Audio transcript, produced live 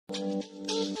Hi,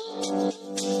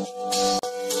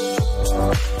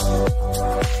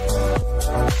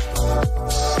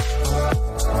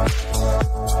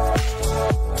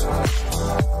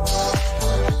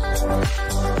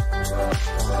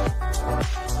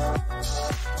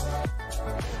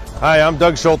 I'm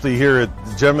Doug Schulte here at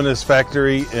the GEMINIS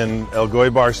factory in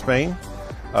Elgoibar, Spain,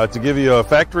 to give you a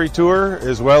factory tour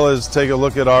as well as take a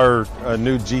look at our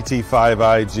new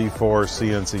GT5i G4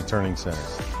 CNC turning center.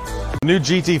 The new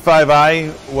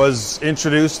GT5i was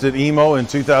introduced at EMO in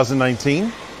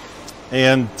 2019,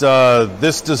 and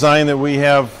this design that we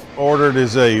have ordered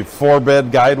is a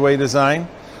 4-bed guideway design.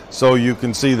 So you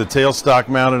can see the tailstock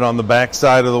mounted on the back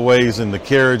side of the ways and the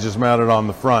carriage is mounted on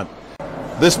the front.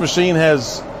 This machine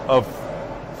has a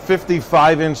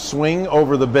 55-inch swing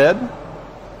over the bed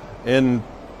and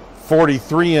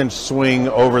 43-inch swing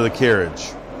over the carriage.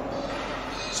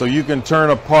 So you can turn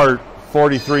a part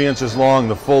 43 inches long,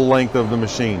 the full length of the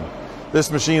machine.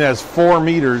 This machine has 4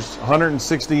 meters,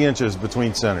 160 inches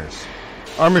between centers.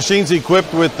 Our machine's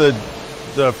equipped with the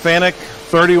FANUC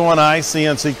 31i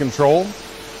CNC Control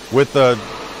with the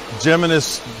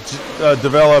GEMINIS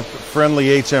developed friendly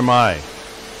HMI.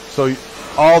 So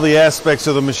all the aspects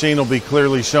of the machine will be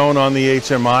clearly shown on the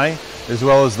HMI, as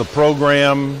well as the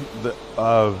program,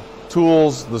 the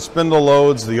tools, the spindle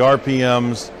loads, the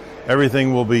RPMs.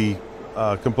 Everything will be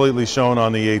completely shown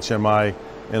on the HMI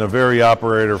in a very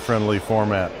operator-friendly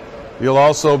format. You'll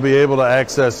also be able to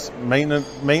access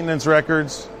maintenance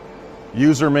records,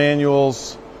 user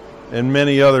manuals, and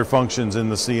many other functions in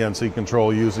the CNC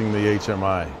Control using the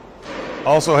HMI.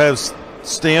 Also has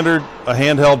standard a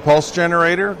handheld pulse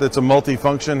generator that's a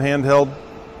multi-function handheld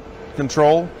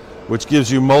control, which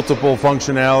gives you multiple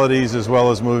functionalities as well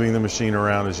as moving the machine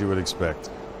around as you would expect.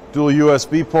 Dual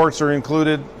USB ports are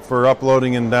included for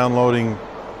uploading and downloading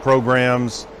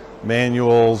programs,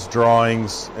 manuals,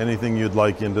 drawings, anything you'd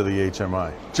like into the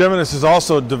HMI. GEMINIS has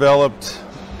also developed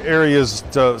areas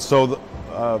so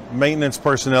maintenance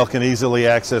personnel can easily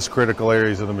access critical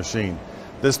areas of the machine.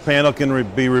 This panel can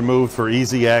be removed for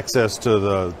easy access to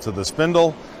the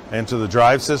spindle and to the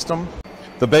drive system.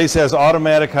 The base has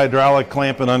automatic hydraulic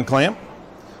clamp and unclamp.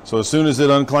 So as soon as it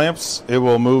unclamps, it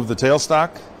will move the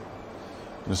tailstock.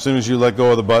 As soon as you let go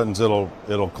of the buttons, it'll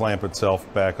clamp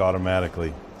itself back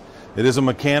automatically. It is a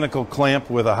mechanical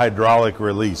clamp with a hydraulic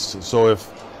release. So if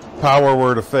power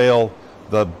were to fail,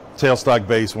 the tailstock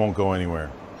base won't go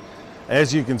anywhere.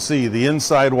 As you can see, the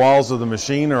inside walls of the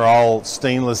machine are all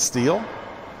stainless steel.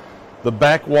 The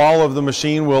back wall of the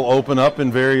machine will open up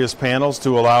in various panels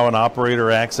to allow an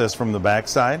operator access from the back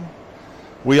side.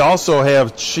 We also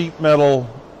have sheet metal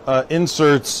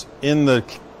inserts in the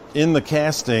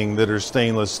casting that are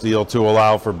stainless steel to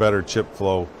allow for better chip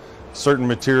flow. Certain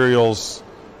materials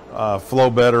flow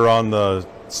better on the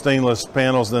stainless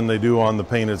panels than they do on the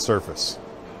painted surface.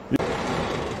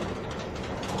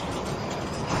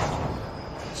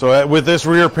 So with this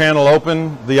rear panel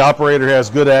open, the operator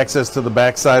has good access to the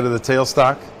back side of the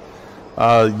tailstock.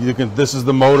 This is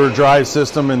the motor drive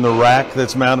system in the rack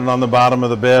that's mounted on the bottom of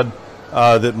the bed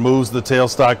that moves the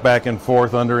tailstock back and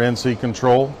forth under NC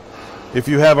control. If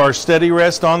you have our steady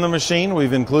rest on the machine,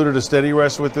 we've included a steady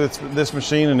rest with this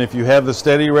machine, and if you have the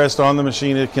steady rest on the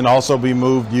machine, it can also be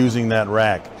moved using that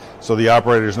rack. So the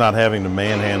operator is not having to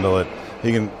manhandle it.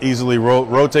 He can easily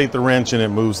rotate the wrench and it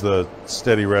moves the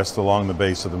steady rest along the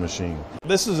base of the machine.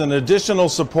 This is an additional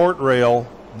support rail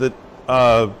that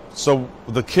so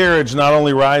the carriage not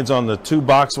only rides on the 2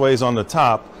 boxways on the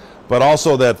top, but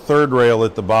also that 3rd rail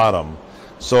at the bottom.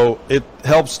 So it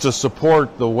helps to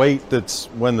support the weight that's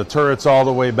when the turret's all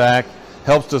the way back,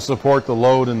 helps to support the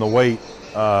load and the weight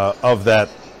of that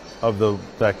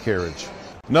carriage.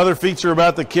 Another feature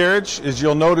about the carriage is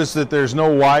you'll notice that there's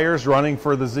no wires running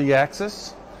for the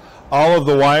Z-axis. All of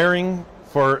the wiring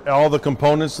for all the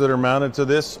components that are mounted to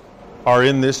this are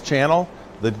in this channel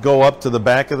that go up to the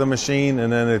back of the machine,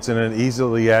 and then it's in an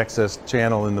easily accessed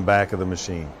channel in the back of the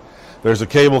machine. There's a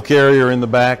cable carrier in the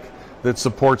back that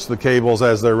supports the cables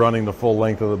as they're running the full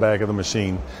length of the back of the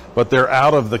machine. But they're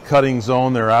out of the cutting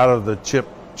zone, they're out of the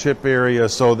chip area,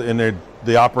 so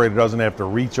the operator doesn't have to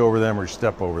reach over them or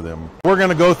step over them. We're going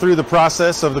to go through the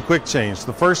process of the quick change.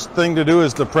 The first thing to do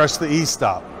is to press the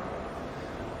E-stop.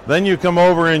 Then you come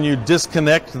over and you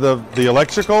disconnect the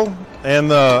electrical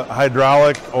and the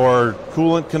hydraulic or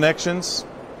coolant connections.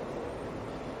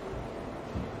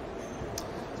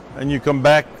 And you come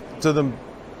back to the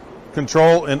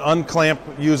control and unclamp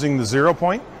using the 0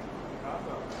 point.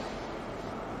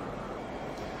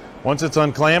 Once it's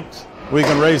unclamped, we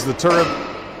can raise the turret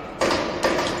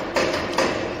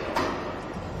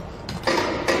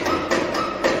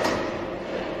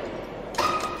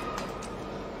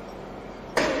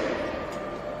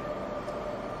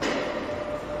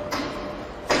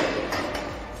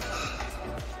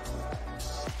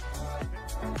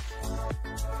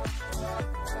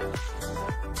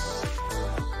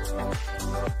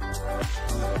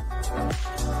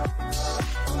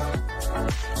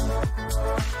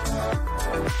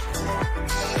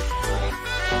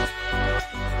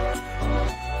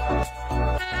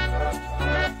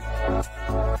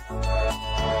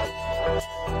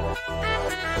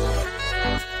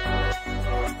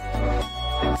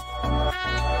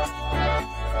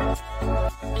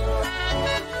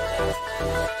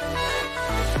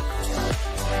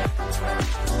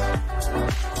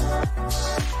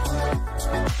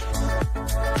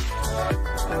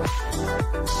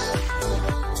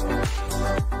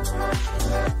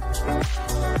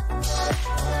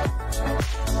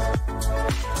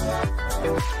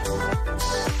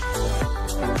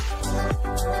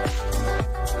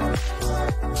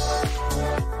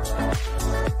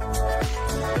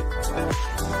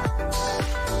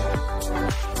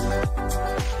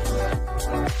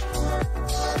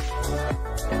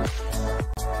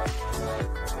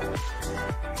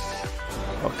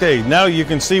Okay, now you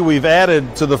can see we've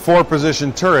added to the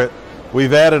 4-position turret,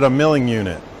 we've added a milling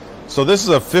unit. So this is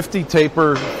a 50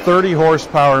 taper, 30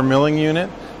 horsepower milling unit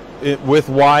with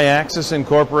Y-axis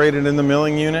incorporated in the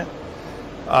milling unit.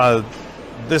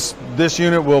 This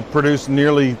unit will produce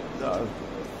nearly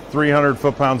 300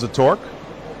 foot-pounds of torque.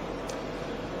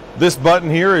 This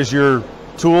button here is your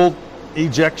tool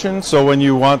ejection, so when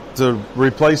you want to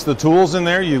replace the tools in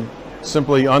there, you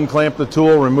simply unclamp the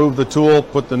tool, remove the tool,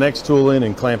 put the next tool in,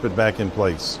 and clamp it back in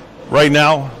place. Right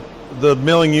now, the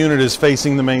milling unit is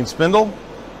facing the main spindle.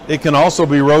 It can also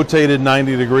be rotated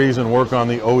 90 degrees and work on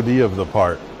the OD of the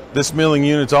part. This milling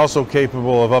unit is also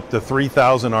capable of up to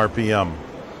 3,000 RPM.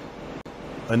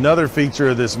 Another feature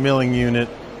of this milling unit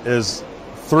is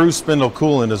through spindle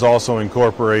coolant is also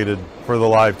incorporated for the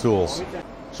live tools.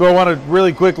 So I want to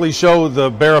really quickly show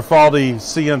the Barifoli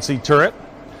CNC turret.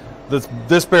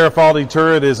 This Barifoli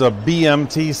turret is a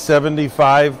BMT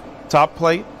 75 top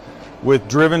plate with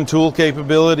driven tool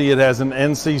capability. It has an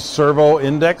NC servo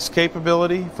index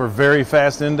capability for very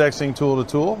fast indexing tool to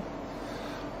tool.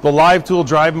 The live tool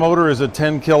drive motor is a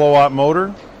 10 kilowatt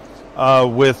motor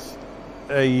with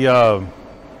a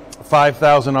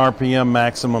 5,000 RPM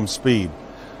maximum speed.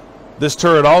 This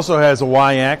turret also has a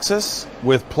Y-axis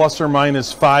with plus or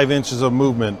minus 5 inches of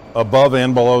movement above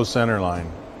and below center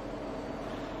line.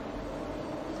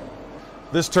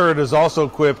 This turret is also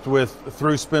equipped with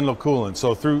through spindle coolant,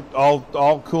 so through all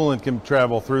coolant can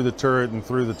travel through the turret and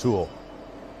through the tool.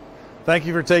 Thank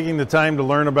you for taking the time to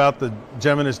learn about the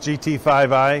GEMINIS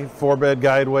GT5i 4-bed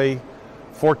guideway,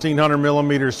 1400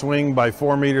 millimeter swing by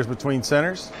 4 meters between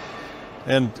centers.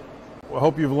 And I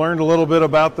hope you've learned a little bit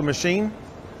about the machine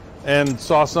and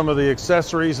saw some of the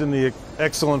accessories and the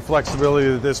excellent flexibility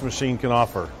that this machine can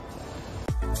offer.